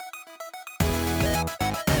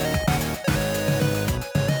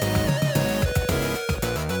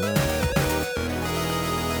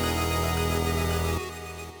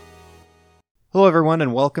Hello, everyone,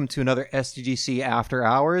 and welcome to another SDGC After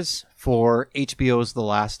Hours for HBO's The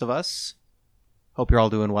Last of Us. Hope you're all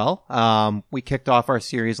doing well. We kicked off our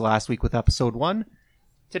series last week with episode 1.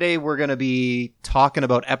 Today, we're going to be talking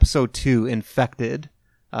about episode 2, Infected,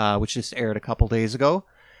 which just aired a couple days ago.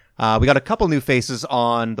 We got a couple new faces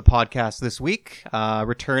on the podcast this week.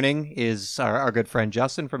 Returning is our good friend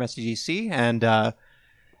Justin from SDGC, and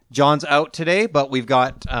John's out today, but we've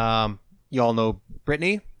got, you all know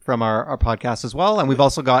Brittany from our podcast as well. And we've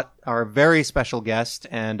also got our very special guest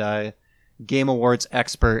and Game Awards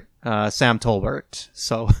expert, Sam Tolbert.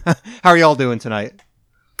 So how are y'all doing tonight?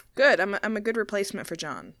 Good. I'm a good replacement for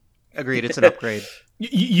John. Agreed. It's an upgrade.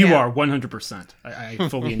 You are 100%. I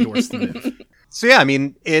fully endorse the move. So yeah, I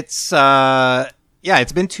mean, it's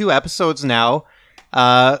been 2 episodes now.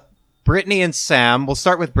 Brittany and Sam, we'll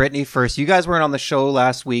start with Brittany first. You guys weren't on the show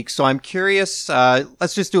last week, so I'm curious.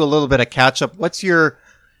 Let's just do a little bit of catch up. What's your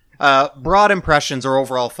broad impressions or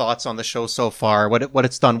overall thoughts on the show so far? What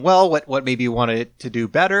it's done well, what maybe you wanted it to do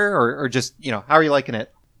better, or just, how are you liking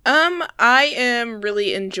it? I am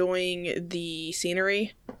really enjoying the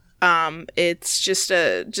scenery. It's just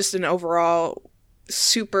an overall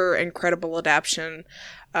super incredible adaptation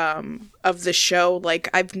of the show. Like,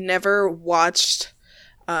 I've never watched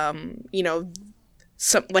some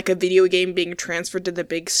like a video game being transferred to the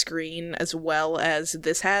big screen as well as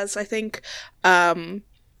this has, I think.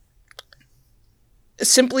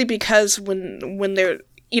 Simply because when they're,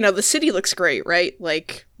 the city looks great, right?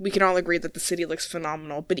 Like, we can all agree that the city looks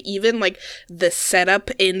phenomenal, but even, like, the setup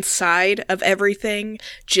inside of everything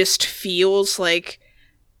just feels like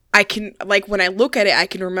I can, like, when I look at it, I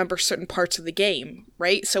can remember certain parts of the game,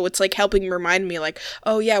 right? So it's, like, helping remind me, like,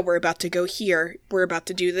 oh, yeah, we're about to go here, we're about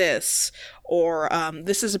to do this, or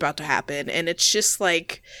this is about to happen, and it's just,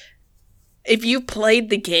 like, if you played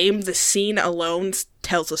the game, the scene alone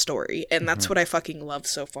tells a story, and that's what I fucking love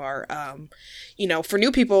so far. For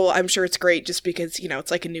new people, I'm sure it's great just because,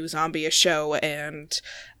 it's like a new zombie-ish show, and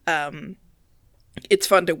it's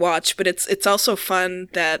fun to watch, but it's also fun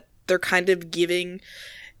that they're kind of giving,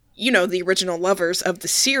 the original lovers of the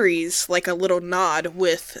series, like, a little nod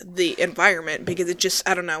with the environment, because it just,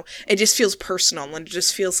 I don't know, it just feels personal, and it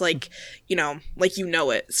just feels like, like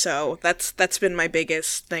it. So that's been my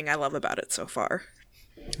biggest thing I love about it so far.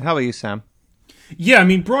 How about you, Sam? Yeah, I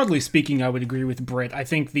mean, broadly speaking, I would agree with Britt. I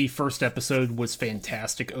think the first episode was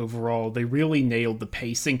fantastic overall. They really nailed the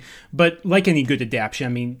pacing. But like any good adaptation, I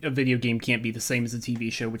mean, a video game can't be the same as a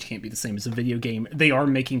TV show, which can't be the same as a video game. They are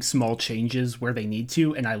making small changes where they need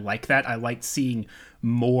to, and I like that. I like seeing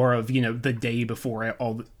more of, the day before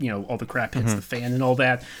all the crap hits the fan and all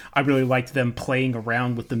that. I really liked them playing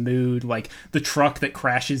around with the mood, like the truck that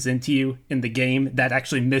crashes into you in the game that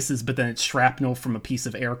actually misses, but then it's shrapnel from a piece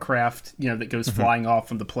of aircraft, that goes flying off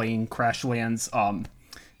when the plane crash lands.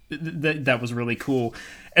 That was really cool.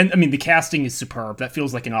 And I mean, the casting is superb. That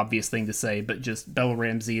feels like an obvious thing to say, but just Bella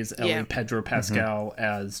Ramsey as Ellie, Pedro Pascal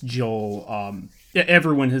as Joel.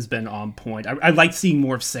 Everyone has been on point. I like seeing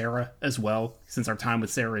more of Sarah as well, since our time with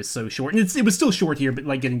Sarah is so short. And it was still short here, but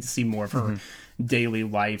like getting to see more of her daily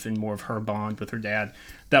life and more of her bond with her dad.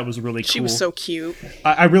 That was really cool. She was so cute.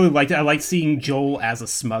 I really liked it. I like seeing Joel as a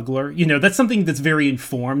smuggler. That's something that's very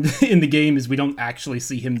informed in the game, is we don't actually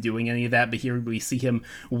see him doing any of that, but here we see him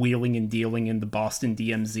wheeling and dealing in the Boston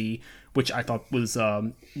DMZ, which I thought was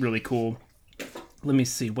really cool. Let me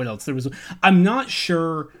see, what else? I'm not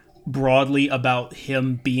sure broadly about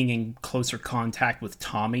him being in closer contact with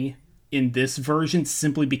Tommy in this version,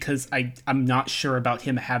 simply because I'm not sure about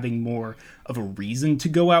him having more of a reason to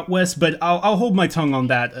go out west, but I'll hold my tongue on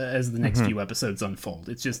that as the next few episodes unfold.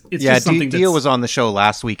 It's just something Dio was on the show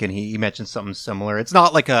last week and he mentioned something similar. It's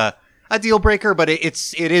not like a deal breaker, but it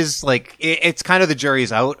is like it's kind of the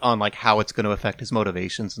jury's out on like how it's going to affect his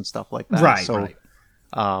motivations and stuff like that. Right. So right.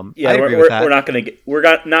 We're not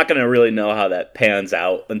gonna really know how that pans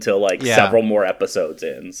out until several more episodes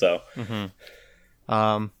in. So,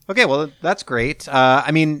 okay, well that's great.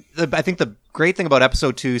 I mean, I think the great thing about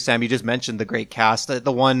episode 2, Sam, you just mentioned the great cast.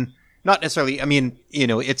 The one, not necessarily. I mean,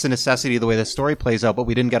 it's a necessity the way the story plays out, but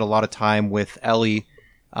we didn't get a lot of time with Ellie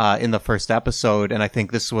in the first episode, and I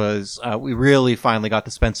think this was we really finally got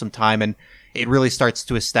to spend some time, and it really starts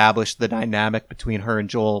to establish the dynamic between her and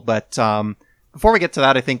Joel. But before we get to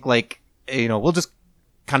that, I think we'll just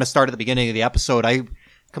kind of start at the beginning of the episode. I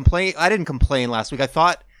didn't complain last week. I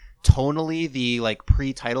thought tonally the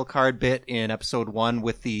pre-title card bit in episode 1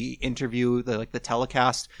 with the interview, the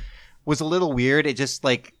telecast, was a little weird. It just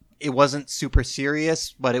it wasn't super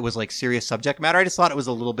serious, but it was serious subject matter. I just thought it was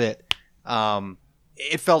a little bit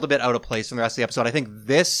it felt a bit out of place in the rest of the episode. I think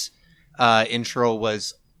this intro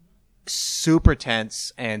was super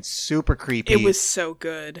tense and super creepy. It was so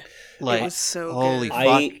good. Like, it was so holy good.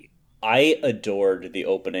 fuck. I adored the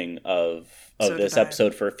opening of this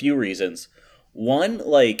episode for a few reasons. One,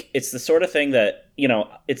 like, it's the sort of thing that, you know,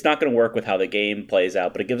 it's not going to work with how the game plays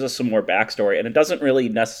out, but it gives us some more backstory, and it doesn't really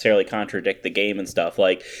necessarily contradict the game and stuff.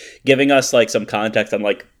 Like, giving us, like, some context on,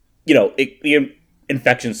 like, you know, the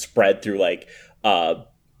infection spread through, like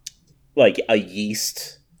a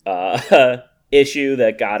yeast issue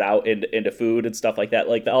that got out into food and stuff like that.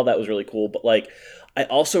 Like, all that was really cool. But, like, I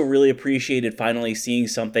also really appreciated finally seeing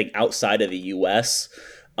something outside of the U.S.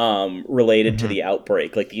 Related to the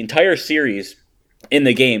outbreak. Like, the entire series in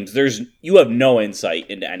the games, you have no insight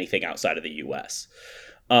into anything outside of the U.S.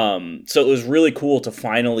 So it was really cool to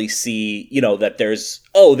finally see, you know, that there's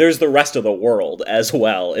the rest of the world as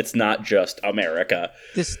well. It's not just America.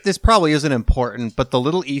 This probably isn't important, but the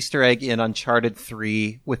little Easter egg in Uncharted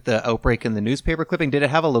 3 with the outbreak in the newspaper clipping, did it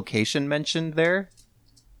have a location mentioned there?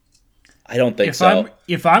 I don't think so.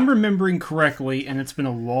 If I'm remembering correctly, and it's been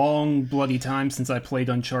a long bloody time since I played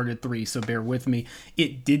Uncharted 3, so bear with me,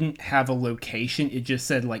 it didn't have a location. It just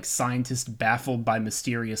said, like, scientists baffled by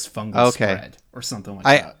mysterious fungal spread or something like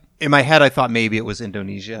that. In my head, I thought maybe it was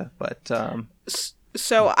Indonesia, but...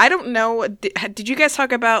 So, I don't know, did you guys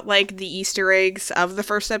talk about, like, the Easter eggs of the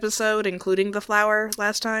first episode, including the flower,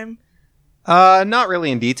 last time? Not really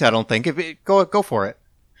in detail, I don't think. Go for it.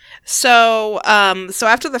 So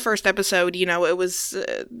after the first episode, you know, it was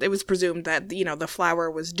presumed that, you know, the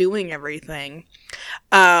flower was doing everything.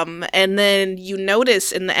 And then you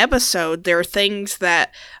notice in the episode there are things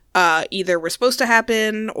that either were supposed to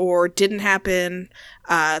happen or didn't happen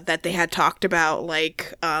that they had talked about.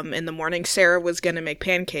 Like in the morning, Sarah was going to make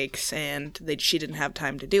pancakes and she didn't have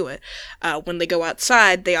time to do it. When they go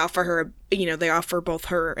outside, they offer both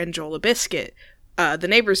her and Joel a biscuit. The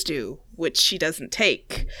neighbors do, which she doesn't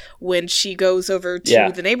take. When she goes over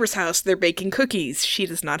to the neighbor's house, they're baking cookies. She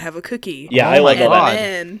does not have a cookie. Yeah, I like that.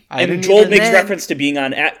 And Joel makes reference to being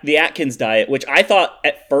on the Atkins diet, which I thought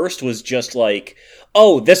at first was just like,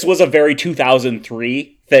 oh, this was a very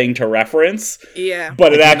 2003 thing to reference. Yeah,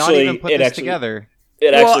 but it actually not even put this together.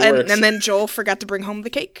 It actually works. And then Joel forgot to bring home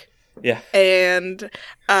the cake. Yeah. And,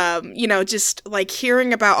 you know, just, like,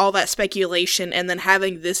 hearing about all that speculation and then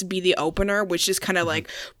having this be the opener, which is kind of like,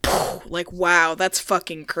 wow, that's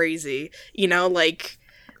fucking crazy. You know, like,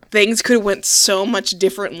 things could have went so much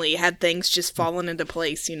differently had things just fallen into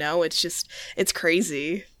place, you know? It's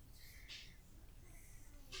crazy.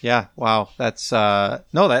 Yeah, wow. That's,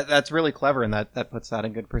 that's really clever, and that puts that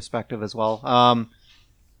in good perspective as well.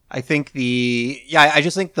 I think I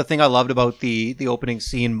just think the thing I loved about the opening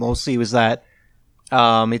scene mostly was that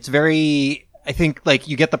it's very, I think, like,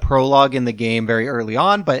 you get the prologue in the game very early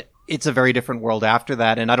on, but it's a very different world after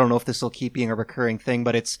that. And I don't know if this will keep being a recurring thing,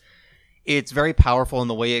 but it's very powerful in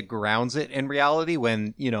the way it grounds it in reality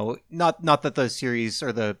when, you know, not that the series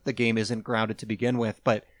or the game isn't grounded to begin with,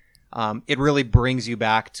 but it really brings you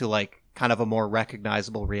back to, like, kind of a more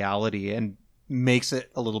recognizable reality and makes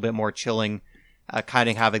it a little bit more chilling. Kind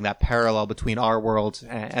of having that parallel between our world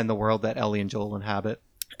and the world that Ellie and Joel inhabit.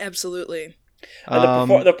 Absolutely.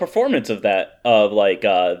 And the performance of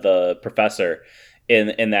the professor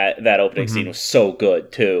in that opening scene was so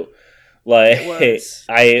good too. Like,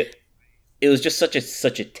 it was just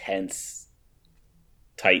such a tense,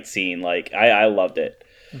 tight scene. Like, I loved it.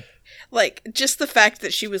 Like, just the fact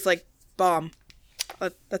that she was like, bomb.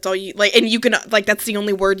 That's all you like, and you can like that's the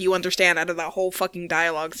only word you understand out of that whole fucking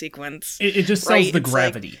dialogue sequence. It just sells the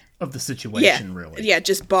gravity of the situation, really. Yeah,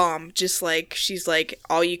 just bomb. Just like she's like,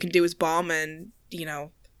 all you can do is bomb, and you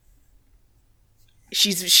know,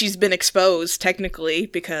 she's been exposed technically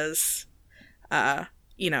because,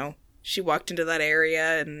 you know, she walked into that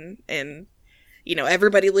area and you know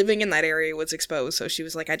everybody living in that area was exposed. So she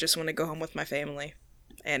was like, I just want to go home with my family,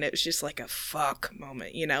 and it was just like a fuck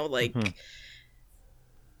moment, you know, like. Mm-hmm.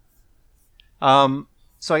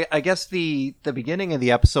 So I guess the beginning of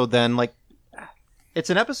the episode then, like,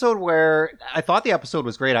 it's an episode where I thought the episode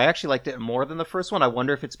was great. I actually liked it more than the first one. I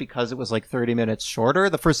wonder if it's because it was like 30 minutes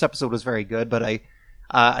shorter. The first episode was very good, but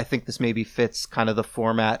I think this maybe fits kind of the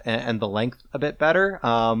format and the length a bit better.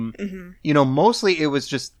 You know, mostly it was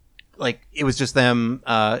just them,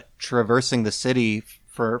 traversing the city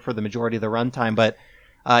for the majority of the runtime. But,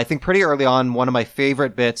 I think pretty early on, one of my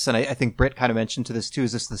favorite bits, and I think Britt kind of mentioned to this too,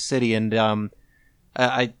 is just the city. And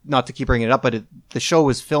I not to keep bringing it up, but the show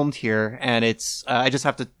was filmed here, and it's I just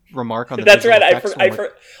have to remark on the. That's right.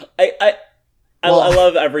 I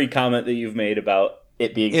love every comment that you've made about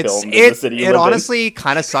it being filmed in the city. It honestly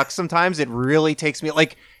kind of sucks sometimes. It really takes me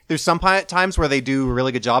like there's some times where they do a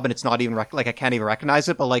really good job and it's not even like I can't even recognize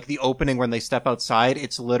it, but like the opening when they step outside,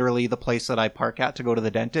 it's literally the place that I park at to go to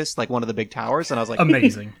the dentist, like one of the big towers, and I was like,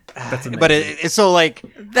 amazing. That's amazing. But it's so like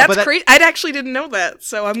That's crazy. I actually didn't know that,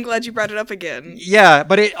 so I'm glad you brought it up again. Yeah,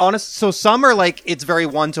 but so some are like it's very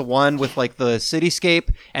 1-to-1 with like the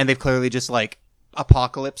cityscape, and they've clearly just like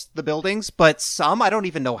apocalypsed the buildings, but some I don't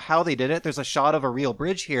even know how they did it. There's a shot of a real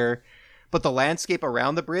bridge here, but the landscape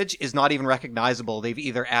around the bridge is not even recognizable. They've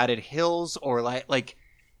either added hills or like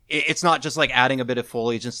it's not just like adding a bit of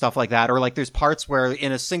foliage and stuff like that, or like there's parts where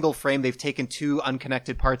in a single frame they've taken two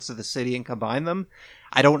unconnected parts of the city and combined them.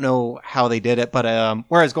 I don't know how they did it, but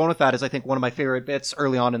where I was going with that is I think one of my favorite bits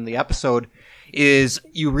early on in the episode is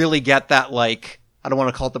you really get that, like, I don't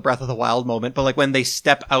want to call it the Breath of the Wild moment, but like when they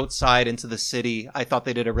step outside into the city, I thought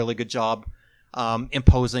they did a really good job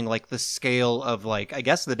imposing like the scale of like, I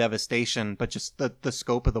guess the devastation, but just the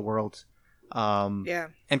scope of the world. Yeah.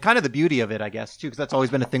 And kind of the beauty of it, I guess, too, because that's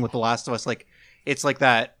always been a thing with The Last of Us. Like, it's like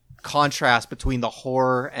that contrast between the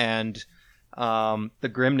horror and the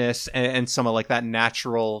grimness and some of like that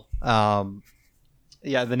natural, the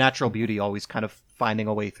natural beauty always kind of finding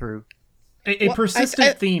a way through. A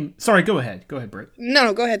persistent theme. Sorry, go ahead. Go ahead, Britt.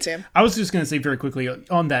 No, go ahead, Sam. I was just going to say very quickly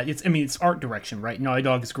on that. It's art direction, right? Naughty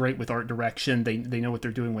Dog is great with art direction. They know what they're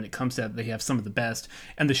doing when it comes to that. They have some of the best.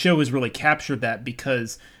 And the show has really captured that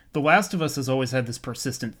because The Last of Us has always had this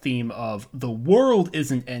persistent theme of the world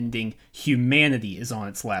isn't ending, humanity is on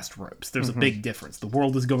its last ropes. There's a big difference. The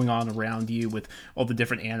world is going on around you with all the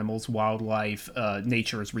different animals, wildlife,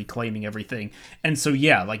 nature is reclaiming everything. And so,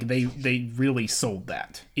 yeah, like they really sold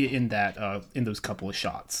that in those couple of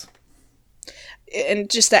shots. And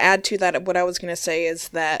just to add to that, what I was going to say is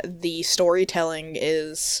that the storytelling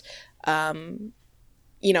is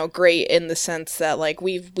great in the sense that like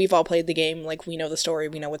we've all played the game, like we know the story,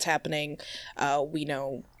 we know what's happening, we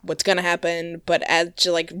know what's gonna happen, but as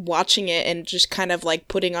like watching it and just kind of like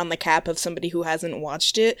putting on the cap of somebody who hasn't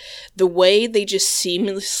watched it, the way they just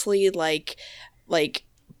seamlessly like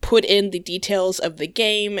put in the details of the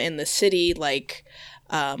game and the city, like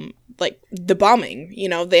the bombing,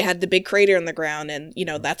 they had the big crater in the ground and,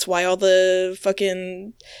 that's why all the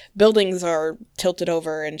fucking buildings are tilted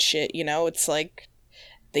over and shit, it's like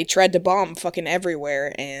they tried to bomb fucking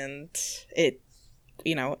everywhere and it,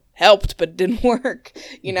 helped, but didn't work,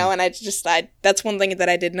 and that's one thing that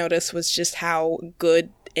I did notice was just how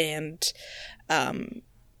good and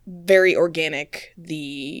very organic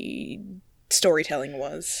the storytelling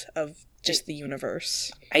was of just the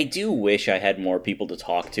universe. I do wish I had more people to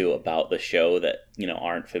talk to about the show that,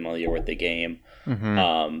 aren't familiar with the game.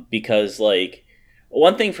 Because like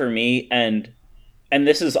one thing for me, and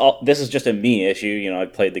this is just a me issue,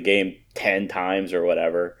 I've played the game 10 times or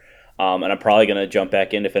whatever. And I'm probably going to jump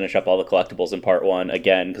back in to finish up all the collectibles in part 1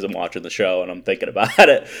 again, because I'm watching the show and I'm thinking about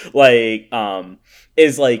it.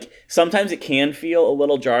 Is like, sometimes it can feel a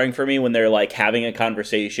little jarring for me when they're like having a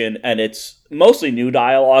conversation and it's mostly new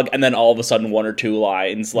dialogue. And then all of a sudden 1 or 2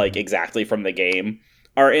 lines like exactly from the game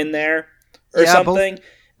are in there or something.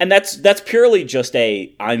 And that's purely just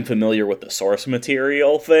I'm familiar with the source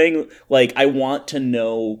material thing. Like, I want to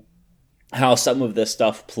know how some of this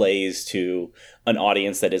stuff plays to an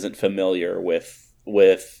audience that isn't familiar with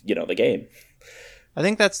the game. I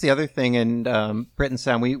think that's the other thing, and Britt and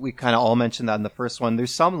Sam, we kind of all mentioned that in the first one.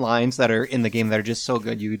 There's some lines that are in the game that are just so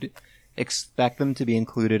good you'd expect them to be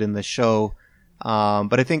included in the show.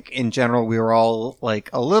 But I think in general we were all like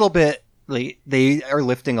a little bit, like, they are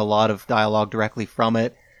lifting a lot of dialogue directly from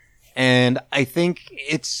it. And I think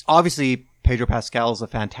it's obviously Pedro Pascal is a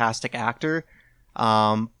fantastic actor.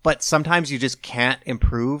 But sometimes you just can't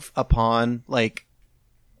improve upon, like,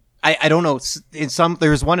 I don't know.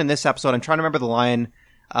 There's one in this episode. I'm trying to remember the line.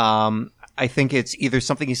 I think it's either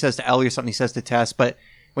something he says to Ellie or something he says to Tess. But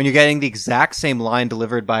when you're getting the exact same line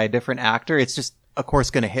delivered by a different actor, it's just, of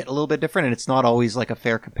course, going to hit a little bit different. And it's not always like a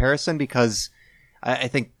fair comparison because I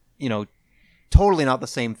think, totally not the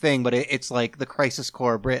same thing, but it's like the Crisis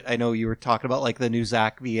Core. Britt, I know you were talking about like the new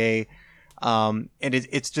Zach VA. And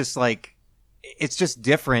it's just like, it's just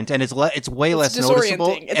different, and it's way less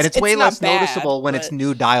noticeable, and it's way less noticeable when it's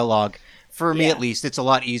new dialogue. For me, at least, it's a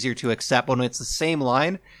lot easier to accept when it's the same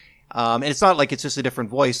line. And it's not like it's just a different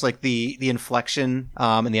voice. Like the inflection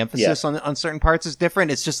and the emphasis on certain parts is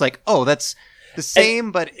different. It's just like, oh, that's the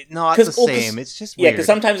same, but not the same. It's just weird. Yeah, because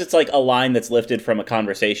sometimes it's like a line that's lifted from a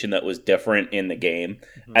conversation that was different in the game,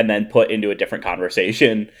 and then put into a different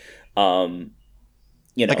conversation.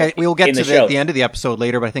 We'll get to the end of the episode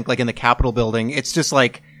later, but I think like in the Capitol building, it's just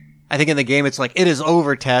like, I think in the game it's like, it is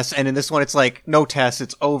over, Tess, and in this one it's like, no, Tess,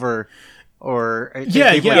 it's over. Or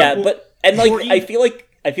but I feel like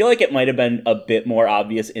I feel like it might have been a bit more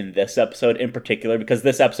obvious in this episode in particular, because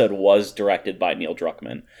this episode was directed by Neil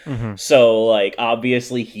Druckmann. Mm-hmm. So, like,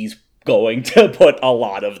 obviously he's going to put a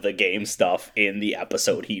lot of the game stuff in the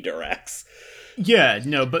episode he directs. Yeah,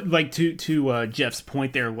 no, but like to Jeff's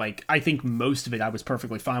point there, like I think most of it I was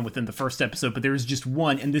perfectly fine with in the first episode, but there was just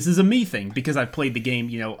one, and this is a me thing because I've played the game,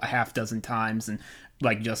 a half dozen times, and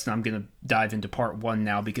like Justin, I'm gonna dive into part 1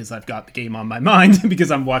 now because I've got the game on my mind because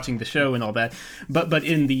I'm watching the show and all that. But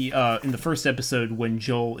in the first episode when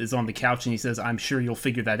Joel is on the couch and he says, "I'm sure you'll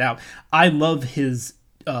figure that out," I love his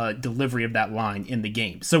delivery of that line in the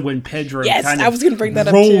game. So when Pedro I was gonna bring that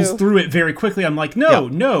up rolls too. through it very quickly, I'm like,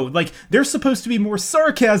 no, like there's supposed to be more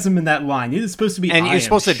sarcasm in that line. It is supposed to be, and you're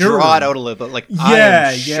supposed to sure. draw it out a little bit, like, I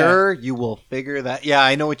am sure you will figure that. Yeah,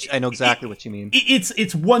 I know exactly what you mean. It's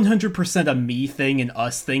 100% a me thing and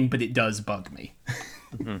us thing, but it does bug me.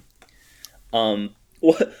 One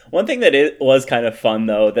thing that was kind of fun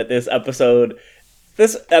though, that this episode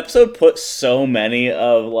put so many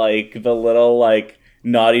of like the little like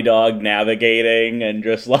Naughty Dog navigating and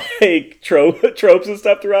just like tropes and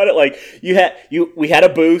stuff throughout it. Like we had a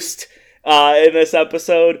boost in this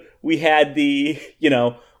episode. We had the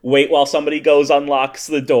wait while somebody unlocks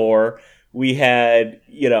the door. We had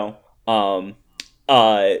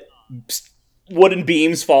wooden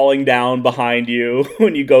beams falling down behind you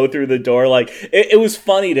when you go through the door. Like it was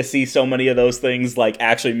funny to see so many of those things like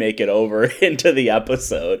actually make it over into the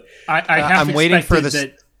episode. I'm waiting for this.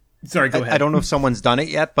 Sorry, go ahead. I don't know if someone's done it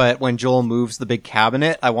yet, but when Joel moves the big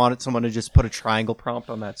cabinet, I wanted someone to just put a triangle prompt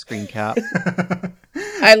on that screen cap.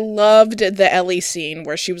 I loved the Ellie scene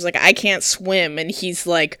where she was like, "I can't swim," and he's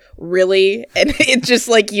like, "Really?" And it's just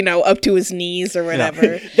like up to his knees or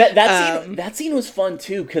whatever. Yeah. That scene was fun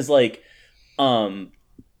too, because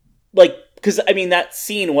because I mean that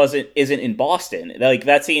scene isn't in Boston. Like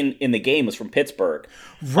that scene in the game was from Pittsburgh,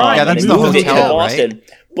 right? Yeah, that's the hotel, Boston. Right?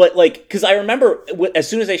 But like, because I remember as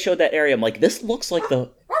soon as they showed that area, I'm like, this looks like the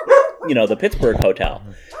Pittsburgh hotel.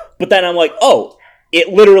 But then I'm like, oh, it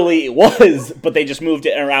literally was, but they just moved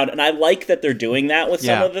it around. And I like that they're doing that with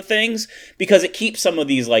some of the things, because it keeps some of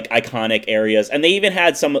these like iconic areas. And they even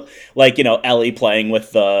had some like Ellie playing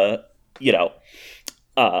with the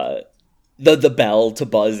the bell to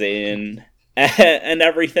buzz in and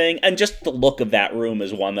everything. And just the look of that room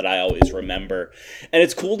is one that I always remember. And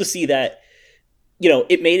it's cool to see that,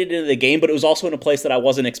 it made it into the game, but it was also in a place that I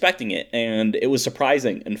wasn't expecting it. And it was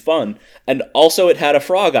surprising and fun. And also it had a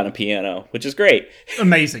frog on a piano, which is great.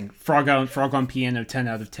 Amazing. Frog on piano, 10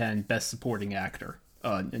 out of 10, best supporting actor.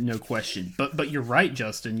 No question. But you're right,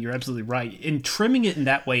 Justin. You're absolutely right. And trimming it in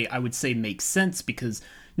that way, I would say makes sense because,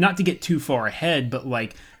 not to get too far ahead, but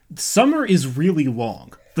like, summer is really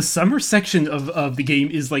long. The summer section of the game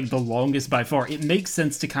is like the longest by far. It makes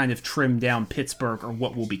sense to kind of trim down Pittsburgh, or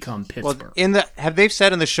what will become Pittsburgh. Well, have they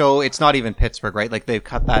said in the show it's not even Pittsburgh, right? Like they've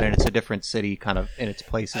cut that and it's a different city kind of in its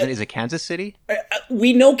place. Is it Kansas City?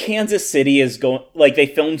 We know Kansas City is going, like they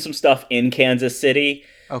filmed some stuff in Kansas City.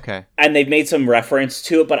 Okay. And they've made some reference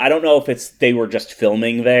to it, but I don't know if they were just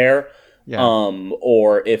filming there. Yeah.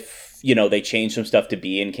 Or if, they changed some stuff to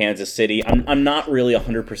be in Kansas City. I'm not really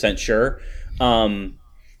 100% sure.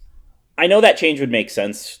 I know that change would make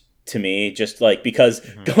sense to me, just like because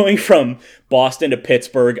going from Boston to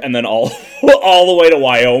Pittsburgh and then all the way to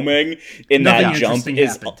Wyoming in that jump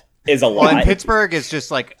is a lot. Well, and Pittsburgh is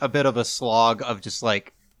just like a bit of a slog of just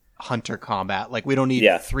like hunter combat. Like we don't need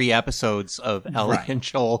 3 episodes of Ellie and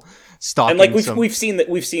Joel stalking. And like we've seen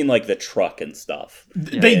like the truck and stuff.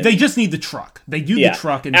 They just need the truck. They do the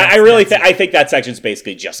truck, and I think that section's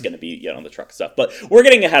basically just going to be the truck stuff. But we're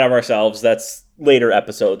getting ahead of ourselves. That's later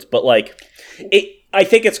episodes. But like I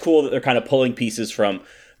think it's cool that they're kind of pulling pieces from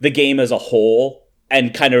the game as a whole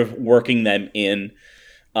and kind of working them in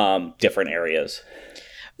different areas.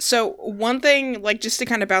 So one thing, like just to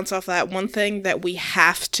kind of bounce off that, one thing that we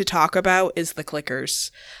have to talk about is the clickers.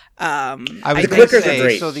 I was the clickers are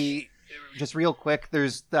great. So just real quick,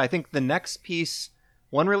 I think the next piece,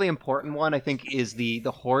 one really important one, I think, is the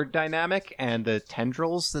horde dynamic and the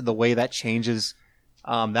tendrils, the way that changes.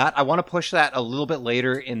 That I want to push that a little bit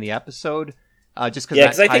later in the episode, just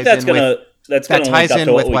because I think that's gonna ties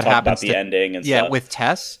in with what happens about the ending and stuff. With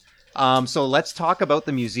Tess. So let's talk about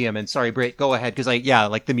the museum. And sorry, Brit, go ahead, because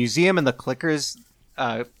like the museum and the clickers.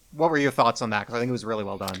 What were your thoughts on that? Because I think it was really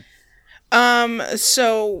well done.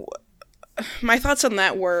 So my thoughts on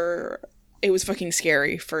that were, it was fucking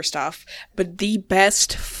scary, first off, but the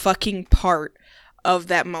best fucking part of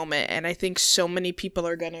that moment, and I think so many people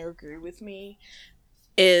are gonna agree with me,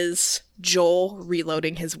 is Joel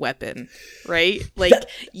reloading his weapon, right? Like,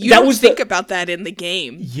 you that don't was think about that in the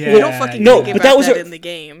game. Yeah. You don't fucking No, think but about that was that a- in the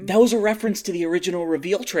game. That was a reference to the original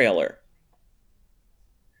reveal trailer.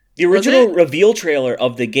 The original reveal trailer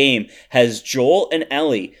of the game has Joel and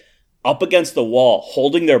Ellie up against the wall,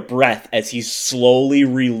 holding their breath as he's slowly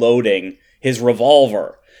reloading his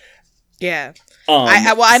revolver. Yeah.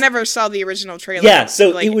 I never saw the original trailer. Yeah, so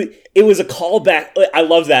like, it was a callback. I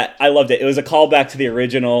love that. I loved it. It was a callback to the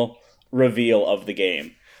original reveal of the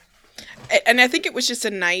game. and I think it was just a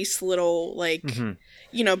nice little, like,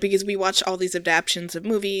 you know, because we watch all these adaptions of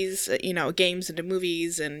movies, you know, games into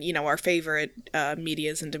movies, and, you know, our favorite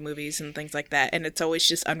medias into movies and things like that, and it's always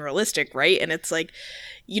just unrealistic, right? And it's like,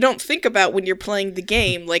 you don't think about when you're playing the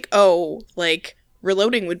game, like, oh, like,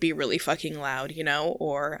 reloading would be really fucking loud, you know?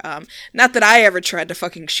 Or, not that I ever tried to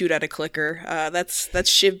fucking shoot at a clicker. That's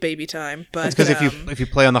Shiv baby time. But It's because if you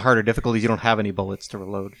play on the harder difficulties, you don't have any bullets to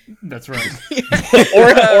reload. That's right.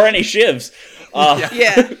 or any shivs.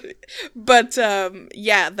 yeah, but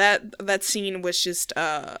yeah, that scene was just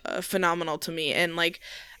phenomenal to me. And like,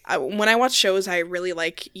 when I watch shows, I really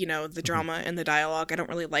like, you know, the drama and the dialogue. I don't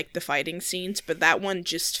really like the fighting scenes, but that one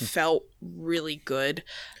just felt really good,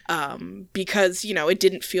 because, you know, it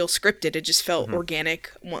didn't feel scripted. It just felt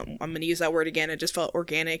organic. I'm going to use that word again. It just felt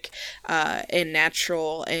organic and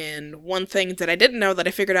natural. And one thing that I didn't know that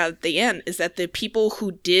I figured out at the end is that the people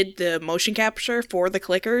who did the motion capture for the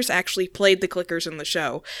clickers actually played the clickers in the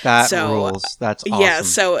show. That rules. That's awesome. Yeah,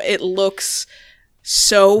 so it looks...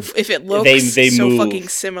 So if it looks they so move, fucking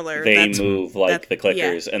similar, they move like the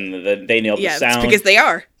clickers, and they nailed the sound. It's because they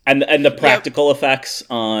are, and the practical effects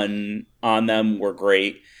on them were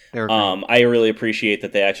great. I really appreciate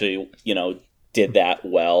that they actually, you know, did that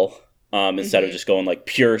well, instead of just going like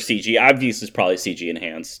pure CG. Obviously, it's probably CG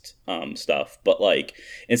enhanced stuff, but like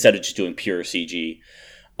instead of just doing pure CG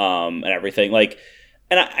and everything, like,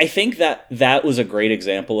 and I think that was a great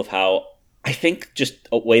example of how. I think just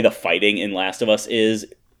a way the fighting in Last of Us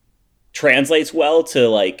translates well to,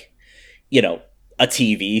 like, you know, a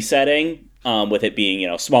TV setting, with it being, you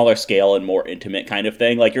know, smaller scale and more intimate kind of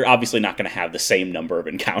thing. Like, you're obviously not going to have the same number of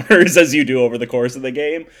encounters as you do over the course of the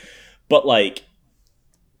game, but like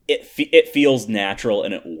it feels natural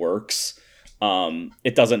and it works.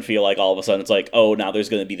 It doesn't feel like all of a sudden it's like, oh, now there's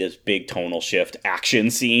going to be this big tonal shift action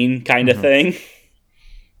scene kind of thing.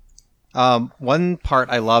 One part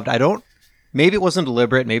I loved, maybe it wasn't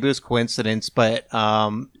deliberate, maybe it was coincidence, but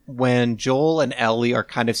when Joel and Ellie are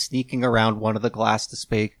kind of sneaking around one of the glass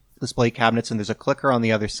display cabinets and there's a clicker on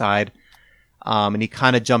the other side, and he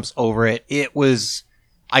kind of jumps over it,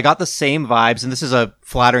 I got the same vibes, and this is a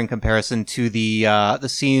flattering comparison to the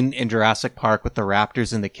scene in Jurassic Park with the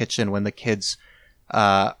raptors in the kitchen when the kids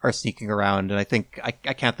are sneaking around, and I think I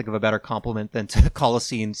can't think of a better compliment than to call a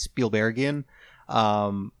scene Spielbergian.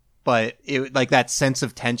 But it, like, that sense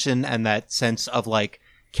of tension and that sense of, like,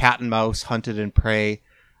 cat and mouse, hunted and prey,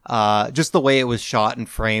 just the way it was shot and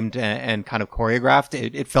framed and kind of choreographed,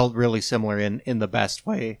 it felt really similar in the best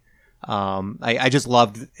way. I just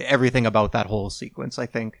loved everything about that whole sequence, I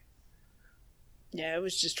think. Yeah, it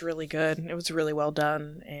was just really good. It was really well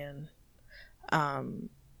done, and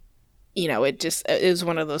you know, it was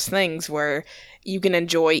one of those things where you can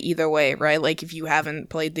enjoy either way, right? Like, if you haven't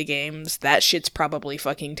played the games, that shit's probably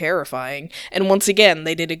fucking terrifying. And once again,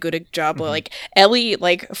 they did a good job. Like, Ellie,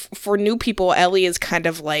 like, for new people, Ellie is kind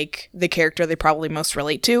of like the character they probably most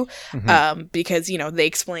relate to, because, you know, they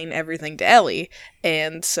explain everything to Ellie.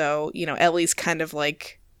 And so, you know, Ellie's kind of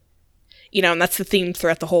like, you know, and that's the theme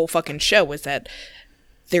throughout the whole fucking show, is that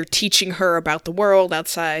they're teaching her about the world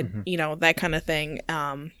outside, you know, that kind of thing.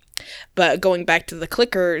 But going back to the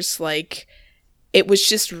clickers, like, it was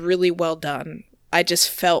just really well done. I just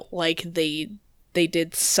felt like they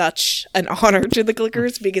did such an honor to the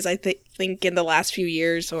clickers, because I think in the last few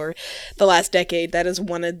years or the last decade, that is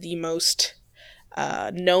one of the most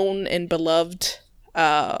known and beloved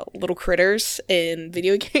little critters in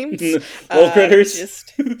video games. Little critters?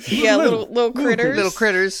 Little critters. Little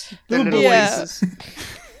critters. Little boys. Yeah.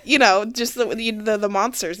 You know, just the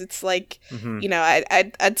monsters. It's like, you know,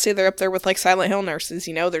 I'd say they're up there with, like, Silent Hill nurses.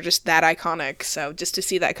 You know, they're just that iconic. So just to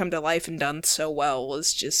see that come to life and done so well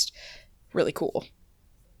was just really cool.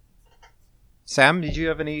 Sam, did you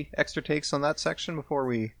have any extra takes on that section before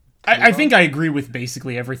we I think I agree with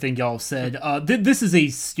basically everything y'all said. This is a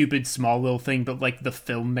stupid, small little thing, but like the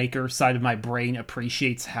filmmaker side of my brain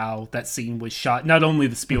appreciates how that scene was shot. Not only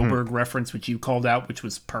the Spielberg reference, which you called out, which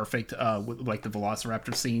was perfect, with like the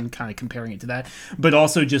Velociraptor scene, kind of comparing it to that, but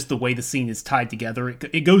also just the way the scene is tied together.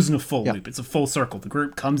 It goes in a full loop. It's a full circle. The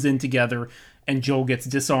group comes in together, and Joel gets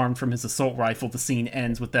disarmed from his assault rifle. The scene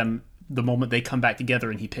ends with them the moment they come back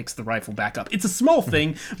together and he picks the rifle back up. It's a small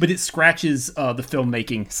thing, but it scratches the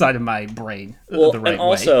filmmaking side of my brain the right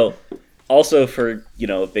way. Also for,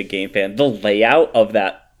 a big game fan, the layout of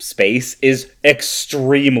that space is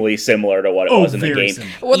extremely similar to what it was in the game.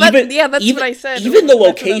 Similar. Well, that's what I said. Even the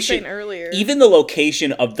location earlier. Even the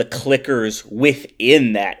location of the clickers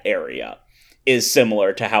within that area is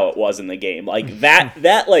similar to how it was in the game. Like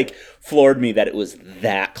that like floored me that it was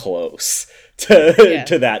that close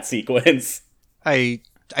to that sequence. I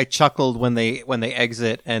chuckled when they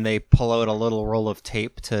exit and they pull out a little roll of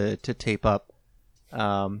tape to tape up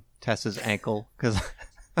Tessa's ankle, because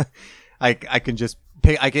I can just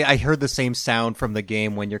I heard the same sound from the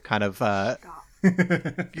game when you're kind of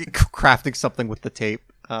crafting something with the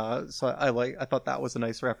tape. So I thought that was a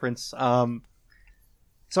nice reference.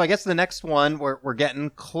 So I guess the next one we're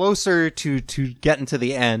getting closer to getting to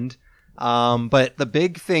the end. But the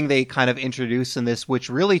big thing they kind of introduce in this, which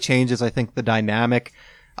really changes, I think, the dynamic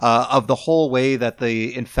of the whole way that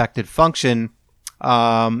the infected function,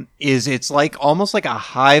 is it's like almost like a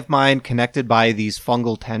hive mind connected by these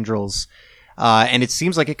fungal tendrils. And it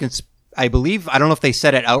seems like it can, I don't know if they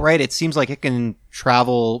said it outright, it seems like it can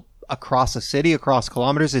travel across a city, across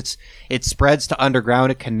kilometers. It spreads to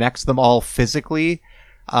underground, it connects them all physically.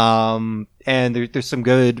 And there's some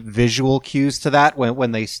good visual cues to that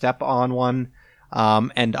when they step on one,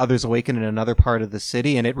 and others awaken in another part of the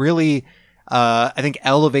city. And it really, I think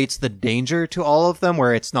elevates the danger to all of them,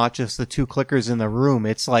 where it's not just the two clickers in the room.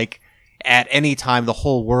 It's like at any time, the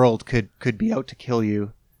whole world could be out to kill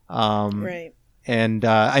you. Right. And,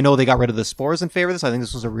 I know they got rid of the spores in favor of this. I think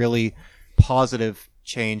this was a really positive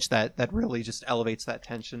change that really just elevates that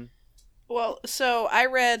tension. Well, so I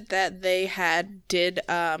read that they did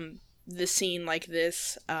the scene like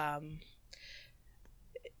this,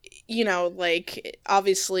 like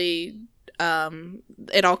obviously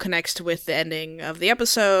it all connects with the ending of the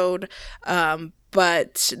episode,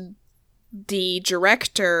 but the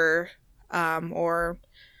director, or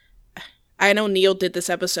I know Neil did this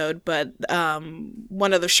episode, but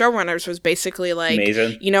one of the showrunners was basically like,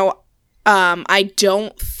 amazing. I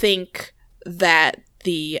don't think that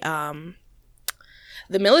the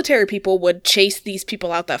military people would chase these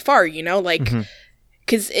people out that far, like,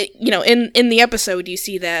 because, in the episode, you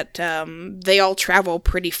see that they all travel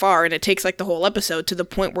pretty far, and it takes, like, the whole episode to the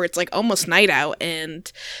point where it's, like, almost night out,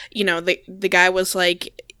 and, the guy was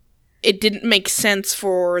like, it didn't make sense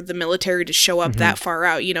for the military to show up that far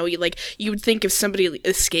out, you would think if somebody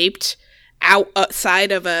escaped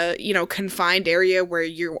outside of a, confined area where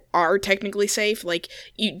you are technically safe, like,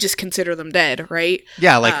 you just consider them dead, right?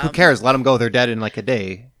 Yeah, like, who cares? Let them go. They're dead in, like, a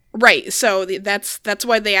day. Right, so that's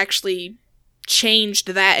why they actually changed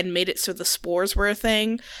that and made it so the spores were a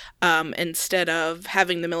thing, instead of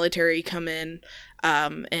having the military come in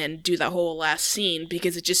and do that whole last scene,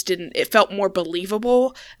 because it felt more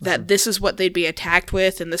believable that this is what they'd be attacked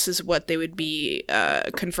with and this is what they would be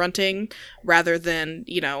confronting, rather than,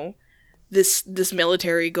 this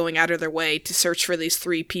military going out of their way to search for these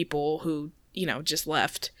three people who, just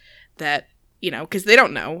left, that, because they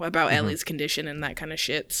don't know about Ellie's condition and that kind of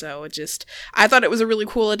shit. So I thought it was a really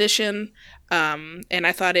cool addition. And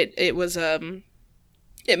I thought it was,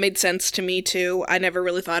 it made sense to me too. I never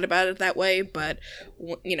really thought about it that way, but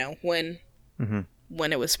when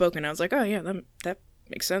it was spoken, I was like, oh yeah, that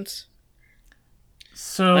makes sense.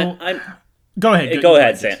 So go ahead. Go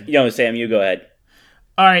ahead, Sam. Sam, you go ahead.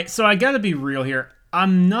 All right, so I gotta be real here.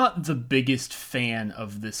 I'm not the biggest fan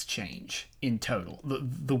of this change in total.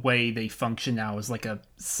 The way they function now is like a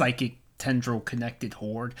psychic tendril connected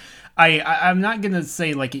horde. I'm not gonna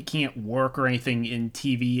say like it can't work or anything in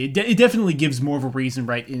TV. It definitely gives more of a reason,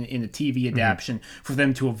 right, in a TV adaptation for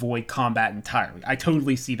them to avoid combat entirely. I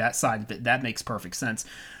totally see that side of it. That makes perfect sense.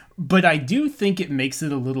 But I do think it makes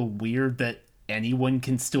it a little weird that anyone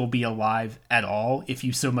can still be alive at all if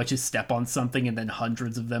you so much as step on something and then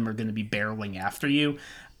hundreds of them are going to be barreling after you.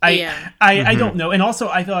 I don't know. And also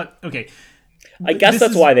I thought, okay, I guess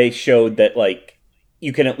that's why they showed that, like,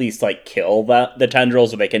 you can at least, like, kill the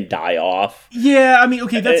tendrils so they can die off. Yeah, I mean,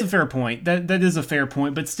 okay, that's a fair point. That is a fair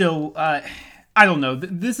point, but still, I don't know.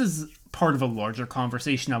 This is part of a larger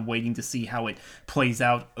conversation. I'm waiting to see how it plays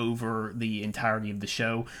out over the entirety of the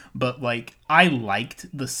show. But like, I liked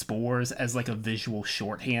the spores as like a visual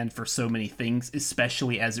shorthand for so many things,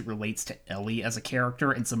 especially as it relates to Ellie as a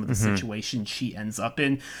character and some of the situations she ends up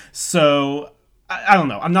in. So I don't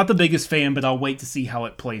know. I'm not the biggest fan, but I'll wait to see how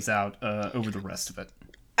it plays out over the rest of it.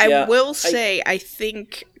 I will say, I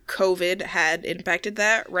think COVID had impacted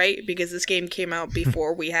that, right? Because this game came out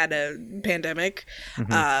before we had a pandemic.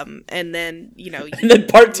 And then, and then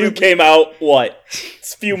part 2 came out, a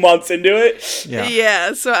few months into it?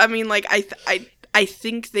 Yeah. So, I mean, like, I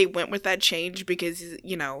think they went with that change because,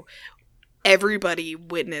 everybody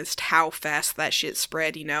witnessed how fast that shit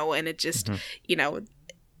spread, and it just,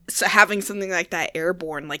 so having something like that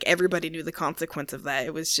airborne, like, everybody knew the consequence of that.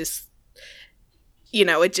 It was just,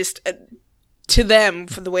 it just... to them,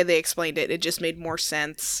 for the way they explained it, it just made more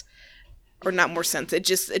sense, or not more sense. It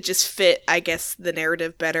just fit, I guess, the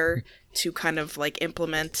narrative better to kind of like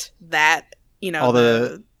implement that. All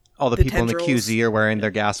the people tendrils. in the QZ are wearing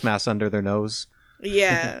their gas masks under their nose.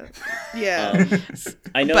 Yeah.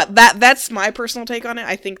 I know, but that's my personal take on it.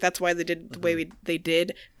 I think that's why they did the way they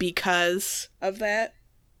did, because of that.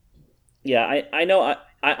 Yeah, I know.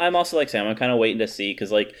 I'm also like Sam. I'm kind of waiting to see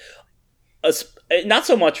because like. Not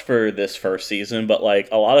so much for this first season, but like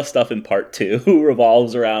a lot of stuff in part 2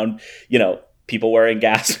 revolves around, people wearing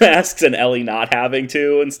gas masks and Ellie not having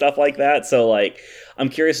to and stuff like that. So like, I'm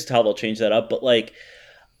curious as to how they'll change that up. But like,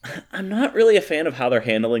 I'm not really a fan of how they're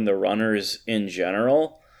handling the runners in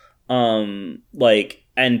general. Like,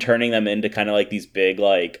 and turning them into kind of like these big,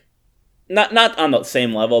 like, not on the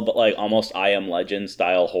same level, but like almost I Am Legend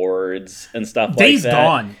style hordes and stuff Days like that.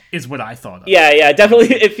 Gone is what I thought of. Yeah,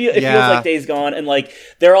 definitely. It feels like Days Gone, and like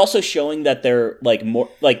they're also showing that they're like more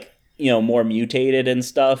like more mutated and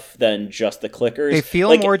stuff than just the clickers. They feel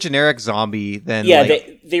like, more generic zombie than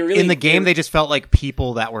they really in the game. They just felt like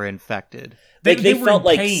people that were infected. They were felt in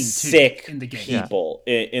like pain, sick in the game. people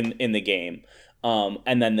in the game.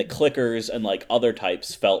 And then the clickers and like other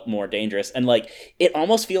types felt more dangerous, and like it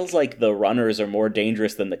almost feels like the runners are more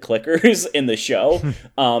dangerous than the clickers in the show,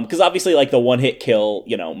 because obviously like the one hit kill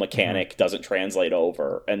mechanic doesn't translate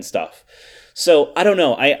over and stuff. So I don't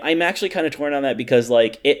know. I'm actually kind of torn on that because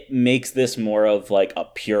like it makes this more of like a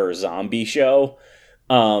pure zombie show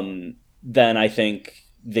than I think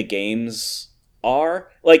the games are.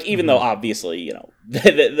 Like even though obviously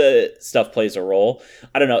the stuff plays a role.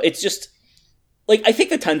 I don't know. It's just. Like, I think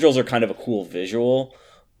the tendrils are kind of a cool visual,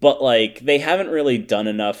 but, like, they haven't really done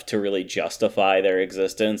enough to really justify their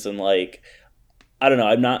existence, and, like, I don't know,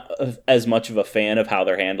 I'm not as much of a fan of how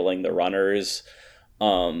they're handling the runners. I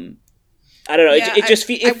don't know, Yeah,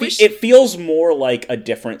 it feels more like a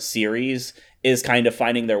different series is kind of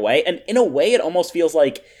finding their way, and in a way, it almost feels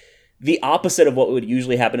like the opposite of what would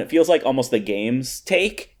usually happen. It feels like almost the game's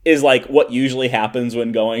take is, like, what usually happens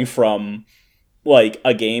when going from... like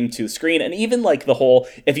a game to screen, and even like the whole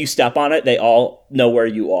if you step on it they all know where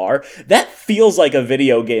you are, that feels like a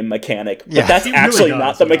video game mechanic, but that's actually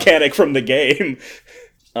not the mechanic from the game.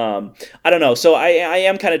 I don't know, so I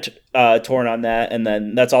am kind of torn on that, and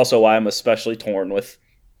then that's also why I'm especially torn with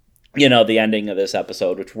the ending of this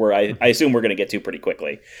episode, which I assume we're going to get to pretty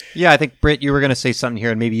quickly. Yeah, I think Britt, you were going to say something here,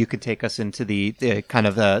 and maybe you could take us into the kind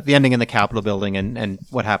of the ending in the Capitol building and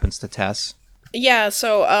what happens to Tess. Yeah,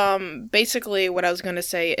 so basically what I was going to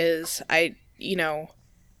say is I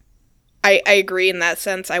agree in that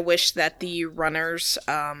sense. I wish that the runners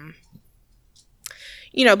because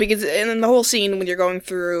in the whole scene when you're going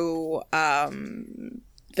through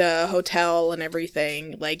the hotel and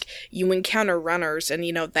everything, like you encounter runners and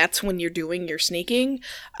that's when you're doing your sneaking.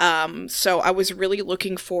 So I was really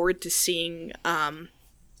looking forward to seeing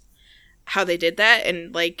how they did that,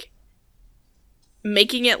 and like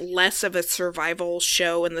making it less of a survival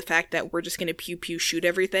show and the fact that we're just going to pew pew shoot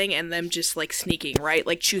everything and them just like sneaking, right?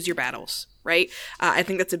 Like choose your battles, right? I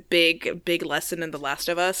think that's a big lesson in The Last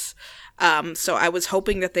of Us. So I was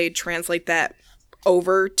hoping that they'd translate that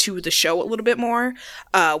over to the show a little bit more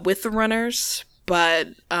with the runners, but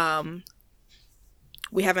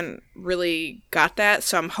we haven't really got that.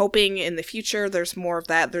 So I'm hoping in the future there's more of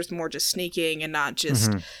that. There's more just sneaking and not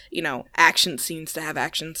just, action scenes to have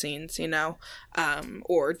action scenes,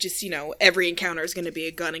 or just, every encounter is going to be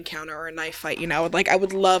a gun encounter or a knife fight, Like, I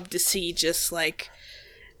would love to see just, like,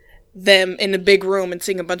 them in a big room and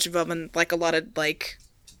seeing a bunch of them and, like, a lot of, like,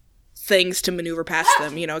 things to maneuver past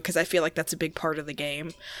them, because I feel like that's a big part of the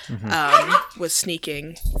game, was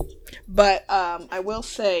sneaking. But I will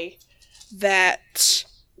say... that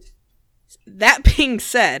being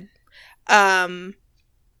said,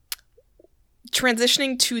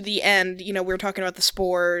 transitioning to the end, we were talking about the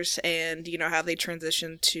spores and, how they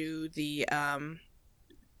transition to the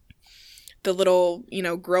little,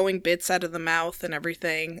 growing bits out of the mouth and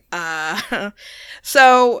everything.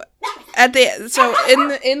 So in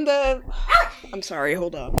the I'm sorry,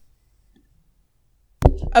 hold on.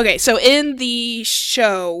 Okay, so in the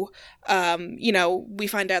show, we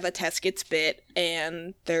find out that Tess gets bit,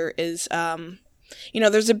 and there is,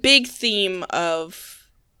 there's a big theme of,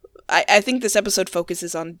 I think this episode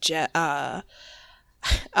focuses on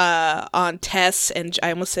on Tess and,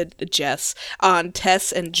 I almost said Jess, on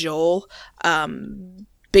Tess and Joel,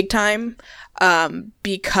 big time,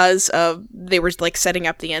 because of, they were, like, setting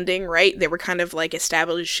up the ending, right? They were kind of, like,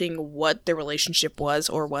 establishing what their relationship was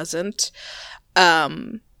or wasn't.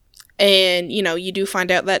 And, you do find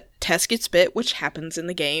out that Tess gets bit, which happens in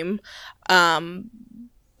the game. But,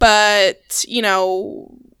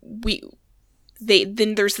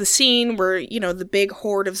 then there's the scene where, the big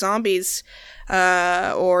horde of zombies,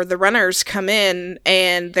 or the runners come in,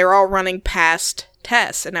 and they're all running past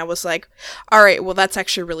Tess. And I was like, all right, well, that's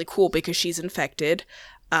actually really cool because she's infected.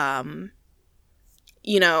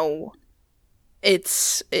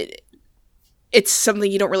 It's something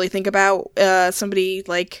you don't really think about, somebody,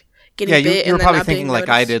 like, getting bit. You're and probably not thinking being like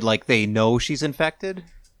noticed. I did, like they know she's infected.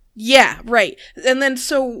 Yeah, right. And then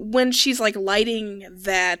so when she's like lighting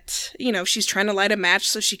that, she's trying to light a match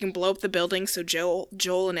so she can blow up the building so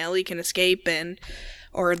Joel and Ellie can escape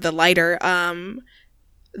or the lighter.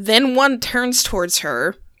 Then one turns towards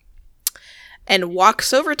her and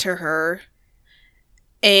walks over to her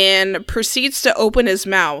and proceeds to open his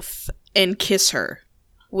mouth and kiss her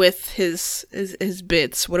with his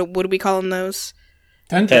bits. What do we call them, those?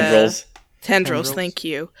 Tendrils. Tendrils, thank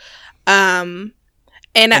you. And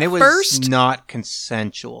at it was first, not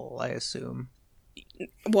consensual, I assume.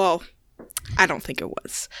 Well, I don't think it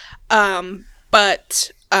was.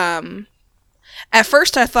 But at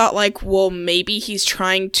first I thought, like, well, maybe he's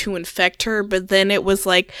trying to infect her, but then it was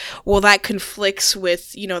like, well, that conflicts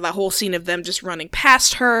with, that whole scene of them just running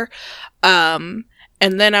past her.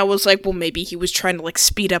 And then I was like, well, maybe he was trying to, like,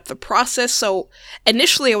 speed up the process. So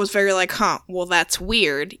initially I was very like, well, that's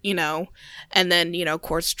weird, And then, of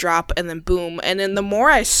course, drop, and then boom. And then the more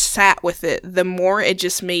I sat with it, the more it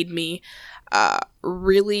just made me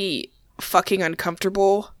really fucking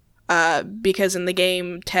uncomfortable. Because in the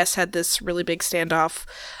game, Tess had this really big standoff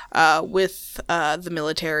with the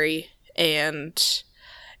military, and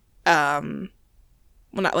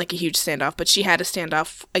well, not like a huge standoff, but she had a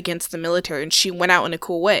standoff against the military, and she went out in a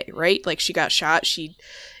cool way, right? Like, she got shot, she,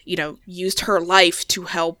 used her life to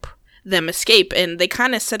help them escape, and they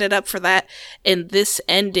kind of set it up for that in this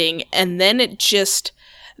ending, and then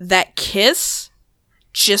that kiss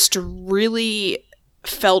just really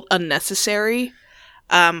felt unnecessary.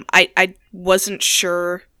 I wasn't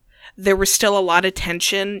sure. There was still a lot of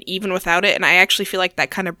tension even without it, and I actually feel like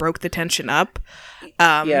that kind of broke the tension up.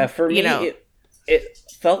 For me, it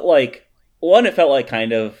felt like, it felt like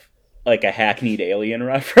kind of like a hackneyed Alien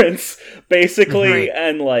reference, basically, Right.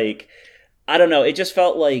 And like, I don't know, it just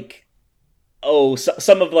felt like,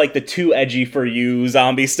 some of like the too edgy for you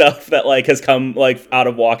zombie stuff that like has come like out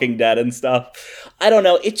of Walking Dead and stuff. I don't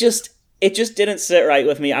know, it just didn't sit right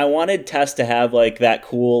with me. I wanted Tess to have like that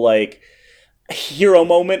cool like hero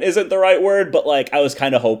moment isn't the right word, but like I was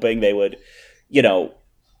kind of hoping they would,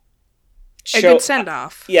 A good send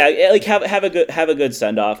off. Yeah, like have a good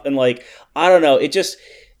send off, and like I don't know,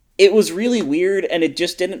 it was really weird, and it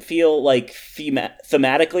just didn't feel like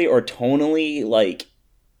thematically or tonally like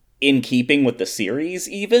in keeping with the series,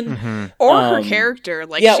 even Mm-hmm. Or her character,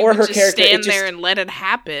 like, yeah, she or would her just character, stand there and let it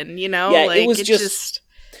happen, Yeah, like, it was just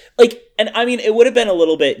like, and I mean, it would have been a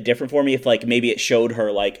little bit different for me if like maybe it showed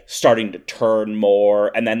her like starting to turn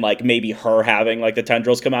more, and then like maybe her having like the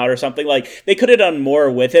tendrils come out or something. Like they could have done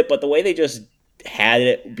more with it, but the way they just had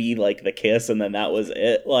it be like the kiss and then that was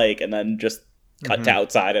it, like, and then just cut to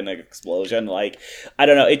outside and an explosion, like, I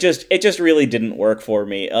don't know, it just really didn't work for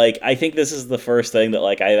me. Like, I think this is the first thing that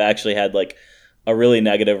like I've actually had like a really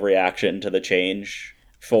negative reaction to the change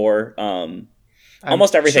for.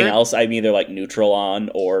 Almost everything else I'm either like neutral on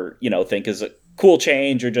or think is a cool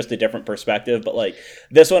change or just a different perspective, but like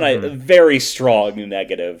this one, I very strong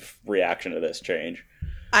negative reaction to this change.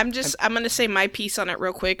 I'm gonna say my piece on it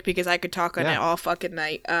real quick because I could talk on it all fucking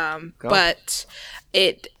night. But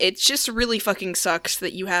it just really fucking sucks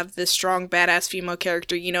that you have this strong badass female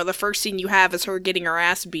character. The first scene you have is her getting her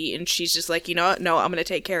ass beat, and she's just like, no, I'm gonna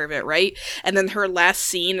take care of it, right? And then her last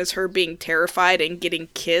scene is her being terrified and getting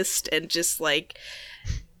kissed, and just like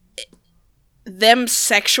them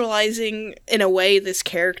sexualizing in a way this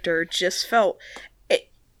character just felt.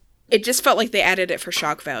 it just felt like they added it for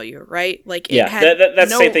shock value, right? Like it Yeah, had that's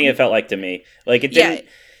no, the same thing it felt like to me. Like it didn't.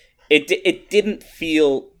 It didn't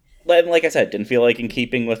feel like I said. It didn't feel like in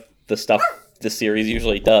keeping with the stuff the series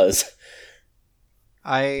usually does.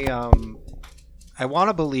 I want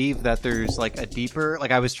to believe that there's like a deeper,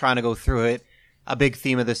 like I was trying to go through it. A big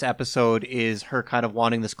theme of this episode is her kind of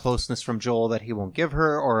wanting this closeness from Joel that he won't give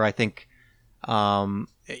her, or I think,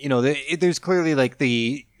 there's clearly like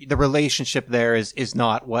the relationship there is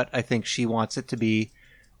not what I think she wants it to be,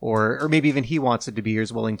 or maybe even he wants it to be or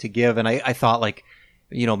is willing to give. And I thought like,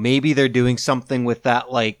 maybe they're doing something with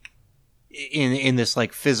that, like in this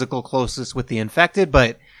like physical closeness with the infected.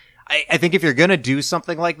 But I think if you're going to do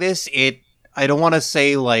something like this, I don't want to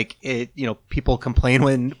say like it, people complain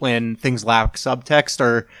when things lack subtext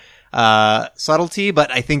or subtlety,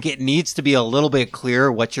 but I think it needs to be a little bit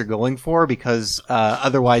clearer what you're going for, because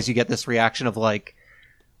otherwise you get this reaction of like,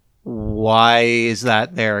 why is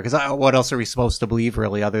that there? Because what else are we supposed to believe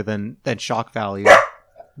really other than shock value?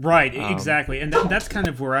 Right, exactly. And that's kind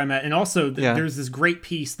of where I'm at. And also there's this great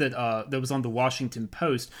piece that was on the Washington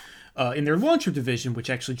Post in their launcher division, which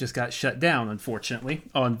actually just got shut down, unfortunately,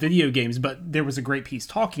 on video games. But there was a great piece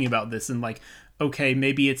talking about this and like, okay,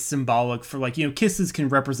 maybe it's symbolic for like, kisses can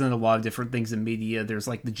represent a lot of different things in media. There's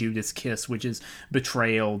like the Judas kiss, which is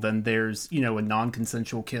betrayal. Then there's, a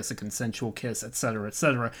non-consensual kiss, a consensual kiss, etc.,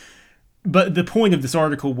 etc. But the point of this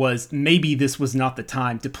article was maybe this was not the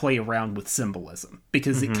time to play around with symbolism,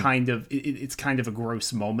 because it's kind of a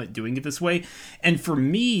gross moment doing it this way. And for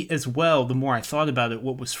me as well, the more I thought about it,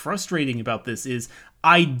 what was frustrating about this is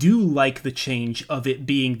I do like the change of it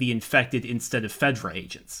being the infected instead of Fedra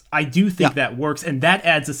agents. I do think that works, and that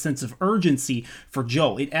adds a sense of urgency for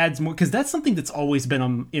Joel. It adds more, because that's something that's always been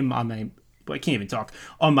on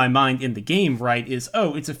my mind in the game, right? Is,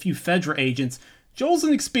 it's a few Fedra agents. Joel's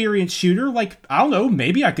an experienced shooter. Like, I don't know,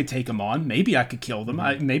 maybe I could take them on. Maybe I could kill them.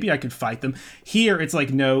 Maybe I could fight them. Here, it's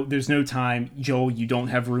like, no, there's no time. Joel, you don't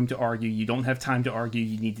have room to argue. You don't have time to argue.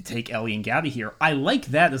 You need to take Ellie and Gabby here. I like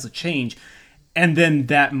that as a change. And then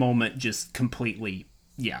that moment just completely,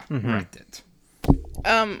 wrecked it.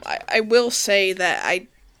 I will say that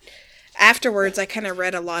afterwards, I kind of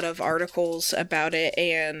read a lot of articles about it,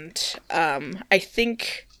 and I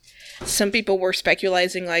think some people were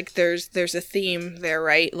speculating like there's a theme there,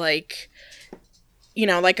 right? Like,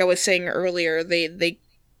 like I was saying earlier, they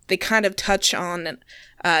kind of touch on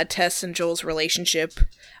Tess and Joel's relationship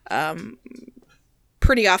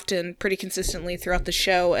pretty often, pretty consistently throughout the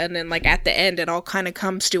show, and then like at the end it all kind of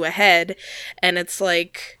comes to a head, and it's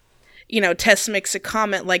like, Tess makes a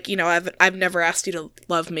comment like, I've never asked you to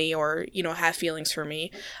love me or, have feelings for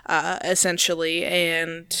me, essentially,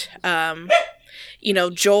 and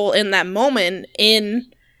Joel in that moment,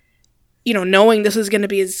 knowing this is going to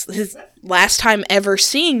be his last time ever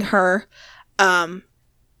seeing her, and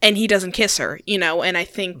he doesn't kiss her, and I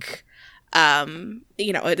think,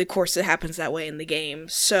 of course it happens that way in the game.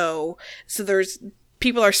 So there's,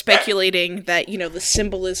 people are speculating that, the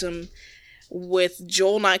symbolism with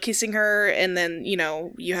Joel not kissing her, and then,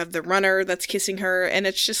 you have the runner that's kissing her, and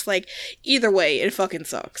it's just like, either way, it fucking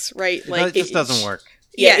sucks, right? Like, it just doesn't work.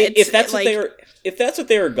 Yeah, if that's like, if that's what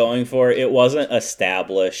they were going for, it wasn't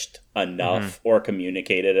established enough or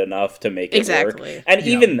communicated enough to make it work. And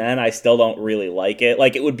even then, I still don't really like it.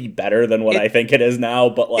 Like, it would be better than what I think it is now,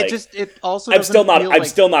 but like, it also I'm still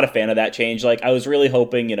not a fan of that change. Like, I was really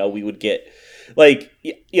hoping, we would get, like,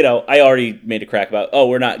 I already made a crack about,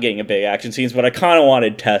 we're not getting a big action scenes, but I kind of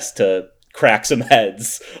wanted Tess to crack some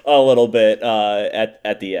heads a little bit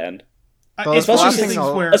at the end.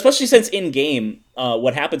 Especially since in game,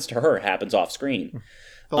 what happens to her happens off screen.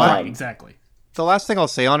 Exactly. The last thing I'll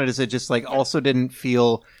say on it is it just like also didn't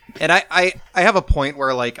feel, and I have a point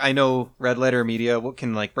where like I know Red Letter Media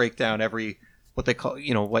can like break down every what they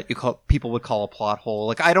call people would call a plot hole.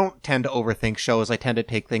 Like, I don't tend to overthink shows. I tend to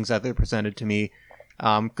take things as they're presented to me,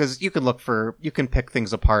 because you can pick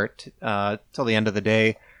things apart till the end of the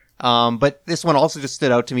day. But this one also just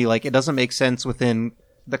stood out to me. Like, it doesn't make sense within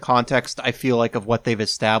the context, I feel like, of what they've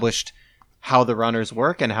established, how the runners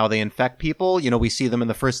work and how they infect people. We see them in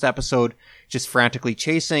the first episode just frantically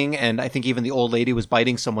chasing, and I think even the old lady was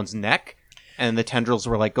biting someone's neck, and the tendrils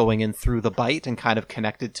were like going in through the bite and kind of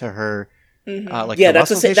connected to her. That's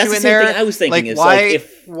the same thing I was thinking. Like,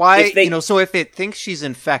 is why if they... so if it thinks she's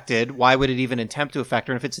infected, why would it even attempt to infect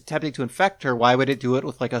her? And if it's attempting to infect her, why would it do it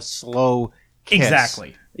with like a slow kiss?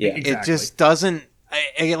 Exactly. Yeah. It just doesn't.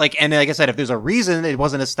 And like I said, if there's a reason, it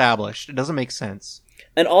wasn't established. It doesn't make sense.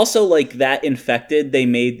 And also, like, that infected, they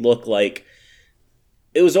made look like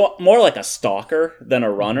it was more like a stalker than a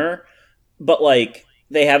runner. But like,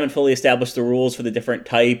 they haven't fully established the rules for the different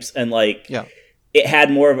types, and like Yeah. it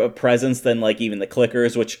had more of a presence than like even the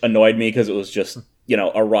clickers, which annoyed me because it was just, you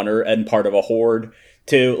know, a runner and part of a horde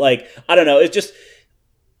too. Like, I don't know. It's just,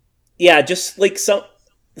 yeah, just like some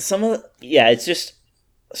of, yeah, it's just,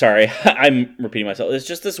 sorry, I'm repeating myself. It's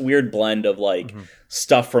just this weird blend of like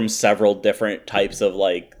stuff from several different types of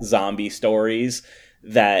like zombie stories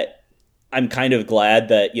that I'm kind of glad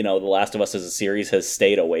that, you know, The Last of Us as a series has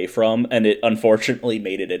stayed away from, and it unfortunately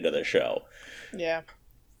made it into the show. Yeah.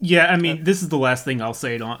 Yeah, I mean, this is the last thing I'll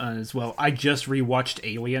say it on as well. I just rewatched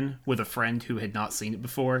Alien with a friend who had not seen it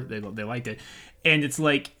before. They liked it. And it's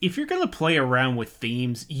like, if you're going to play around with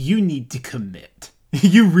themes, you need to commit.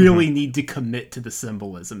 You really need to commit to the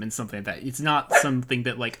symbolism and something like that. It's not something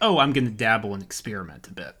that like, oh, I'm going to dabble and experiment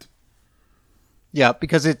a bit. Yeah,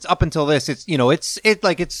 because it's up until this, it's, you know, I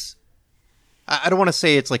don't want to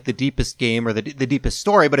say it's like the deepest game or the deepest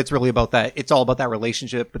story, but it's really about that. It's all about that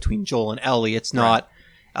relationship between Joel and Ellie. It's not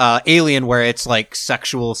Alien, where it's like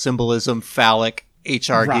sexual symbolism, phallic,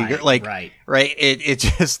 HR Giger, like right.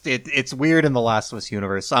 It's weird in the Last of Us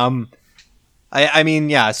universe. I mean,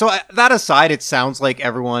 yeah. So that aside, it sounds like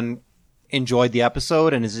everyone enjoyed the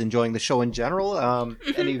episode and is enjoying the show in general.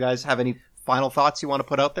 Any of you guys have any final thoughts you want to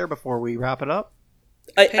put out there before we wrap it up?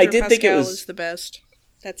 I did think it was is the best.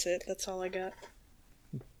 That's it. That's all I got.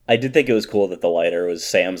 I did think it was cool that the lighter was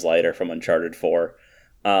Sam's lighter from Uncharted 4.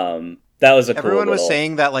 That was a Everyone cool was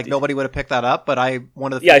saying that like nobody would have picked that up, but I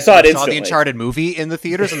I saw it instantly. The Uncharted movie in the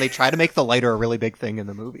theaters, and they try to make the lighter a really big thing in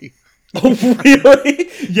the movie. Oh,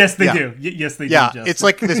 really? Yes, they do. Yes, they do. Yeah, Justin. it's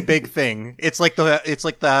like this big thing. It's like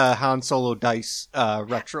the Han Solo dice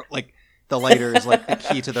retro. Like the lighter is like the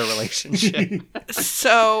key to their relationship.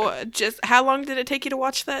 So, just how long did it take you to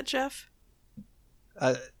watch that, Jeff?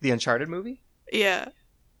 The Uncharted movie? Yeah.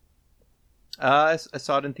 I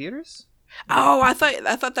saw it in theaters. Oh, I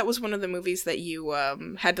thought that was one of the movies that you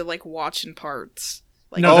had to like watch in parts.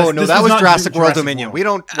 Like, no, that was Jurassic World Jurassic Dominion.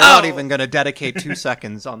 World. We're not even going to dedicate 2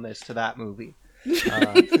 seconds on this to that movie.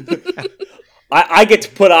 I get to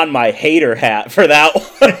put on my hater hat for that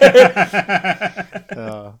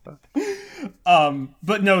one.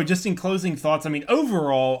 But no, just in closing thoughts, I mean,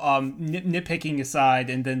 overall, nitpicking aside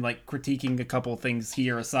and then like critiquing a couple things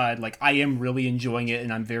here aside, like I am really enjoying it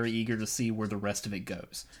and I'm very eager to see where the rest of it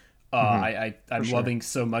goes. I'm loving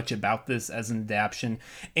so much about this as an adaptation.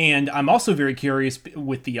 And I'm also very curious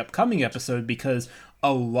with the upcoming episode because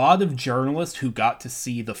a lot of journalists who got to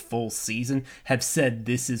see the full season have said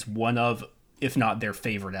this is one of, if not their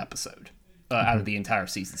favorite episode out of the entire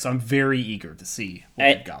season. So I'm very eager to see what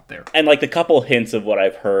they've got there. And like the couple hints of what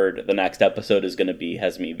I've heard the next episode is going to be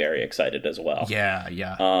has me very excited as well. Yeah.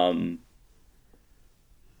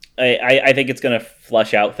 I think it's going to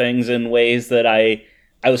flesh out things in ways that I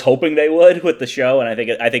was hoping they would with the show, and I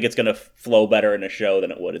think it's going to flow better in a show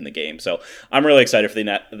than it would in the game. So I'm really excited for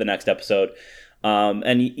the next episode.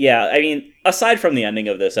 And yeah, I mean, aside from the ending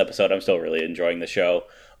of this episode, I'm still really enjoying the show.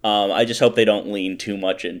 I just hope they don't lean too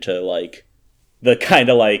much into like the kind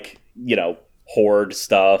of like, you know, horde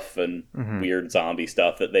stuff and weird zombie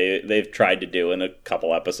stuff that they've tried to do in a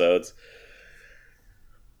couple episodes.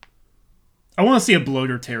 I want to see a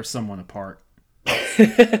bloater tear someone apart.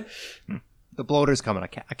 The bloater's coming.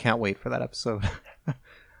 I can't wait for that episode.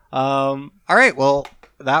 All right. Well,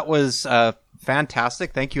 that was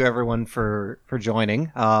fantastic. Thank you, everyone, for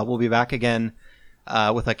joining. We'll be back again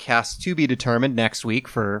with a cast to be determined next week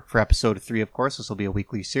for episode 3, of course. This will be a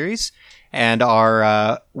weekly series. And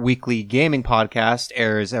our weekly gaming podcast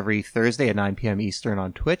airs every Thursday at 9 p.m. Eastern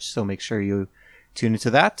on Twitch, so make sure you tune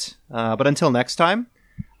into that. But until next time,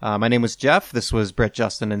 my name was Jeff. This was Brett,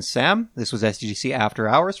 Justin, and Sam. This was SGC After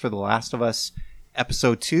Hours for The Last of Us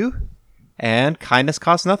Episode 2. And kindness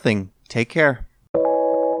costs nothing. Take care.